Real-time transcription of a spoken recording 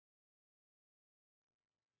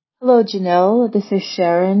Hello, Janelle. This is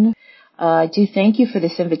Sharon. I do thank you for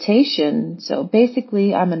this invitation. So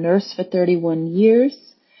basically, I'm a nurse for 31 years,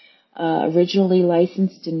 originally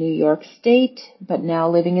licensed in New York State, but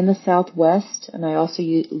now living in the Southwest. And I also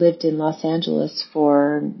lived in Los Angeles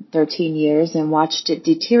for 13 years and watched it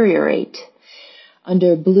deteriorate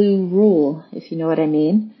under blue rule, if you know what I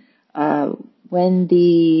mean. When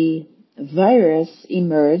the virus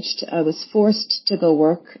emerged, I was forced to go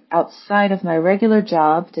work outside of my regular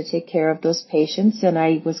job to take care of those patients, and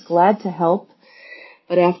I was glad to help.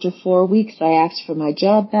 But after 4 weeks, I asked for my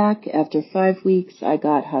job back. After 5 weeks, I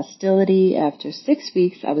got hostility. After 6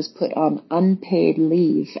 weeks, I was put on unpaid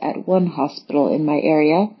leave at one hospital in my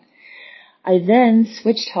area. I then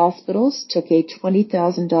switched hospitals, took a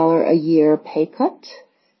 $20,000 a year pay cut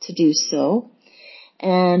to do so,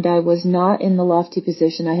 and I was not in the lofty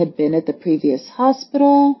position I had been at the previous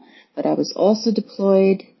hospital, but I was also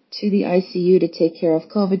deployed to the ICU to take care of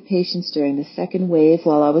COVID patients during the second wave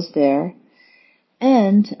while I was there,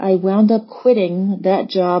 and I wound up quitting that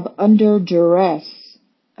job under duress.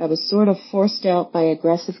 I was sort of forced out by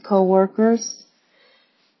aggressive coworkers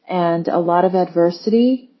and a lot of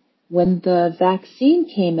adversity. When the vaccine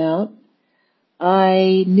came out,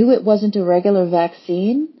 I knew it wasn't a regular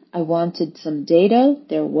vaccine. I wanted some data.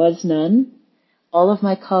 There was none. All of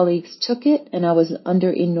my colleagues took it, and I was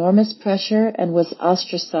under enormous pressure and was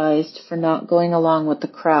ostracized for not going along with the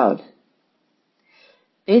crowd.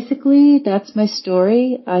 Basically, that's my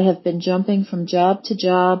story. I have been jumping from job to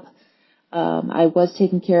job. I was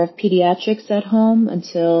taking care of pediatrics at home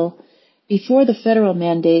until before the federal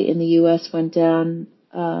mandate in the U.S. went down.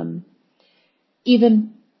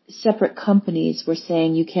 Even separate companies were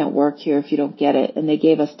saying you can't work here if you don't get it, and they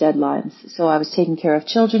gave us deadlines. So I was taking care of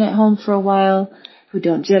children at home for a while who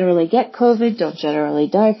don't generally get COVID, don't generally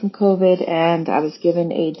die from COVID, and I was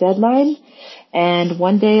given a deadline. And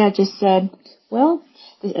one day I just said, well,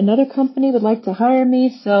 another company would like to hire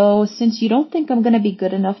me, so since you don't think I'm going to be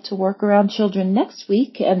good enough to work around children next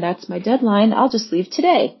week, and that's my deadline, I'll just leave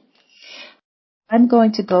today. I'm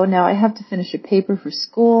going to go now. I have to finish a paper for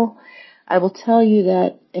school. I will tell you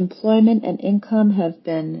that employment and income have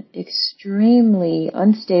been extremely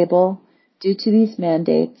unstable due to these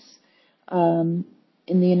mandates. In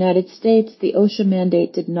the United States, the OSHA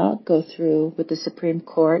mandate did not go through with the Supreme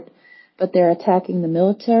Court, but they're attacking the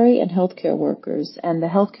military and healthcare workers, and the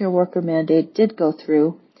healthcare worker mandate did go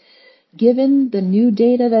through. Given the new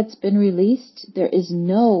data that's been released, there is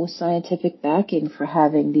no scientific backing for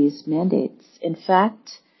having these mandates. In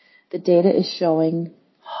fact, the data is showing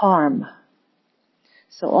harm.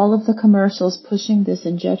 So all of the commercials pushing this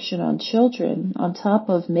injection on children, on top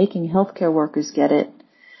of making healthcare workers get it,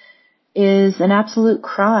 is an absolute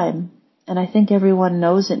crime. And I think everyone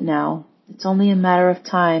knows it now. It's only a matter of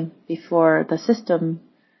time before the system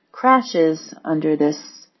crashes under this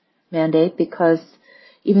mandate, because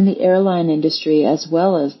even the airline industry, as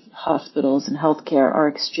well as hospitals and healthcare, are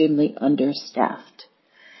extremely understaffed.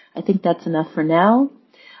 I think that's enough for now.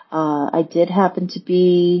 I did happen to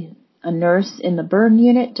be a nurse in the burn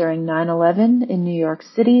unit during 9/11 in New York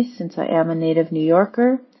City, since I am a native New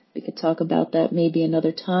Yorker. We could talk about that maybe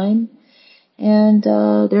another time. And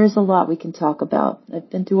there's a lot we can talk about. I've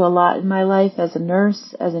been through a lot in my life as a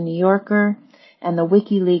nurse, as a New Yorker, and the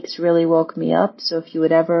WikiLeaks really woke me up. So if you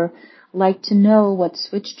would ever like to know what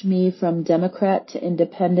switched me from Democrat to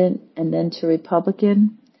Independent and then to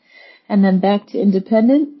Republican and then back to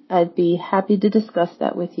Independent, I'd be happy to discuss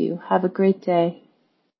that with you. Have a great day.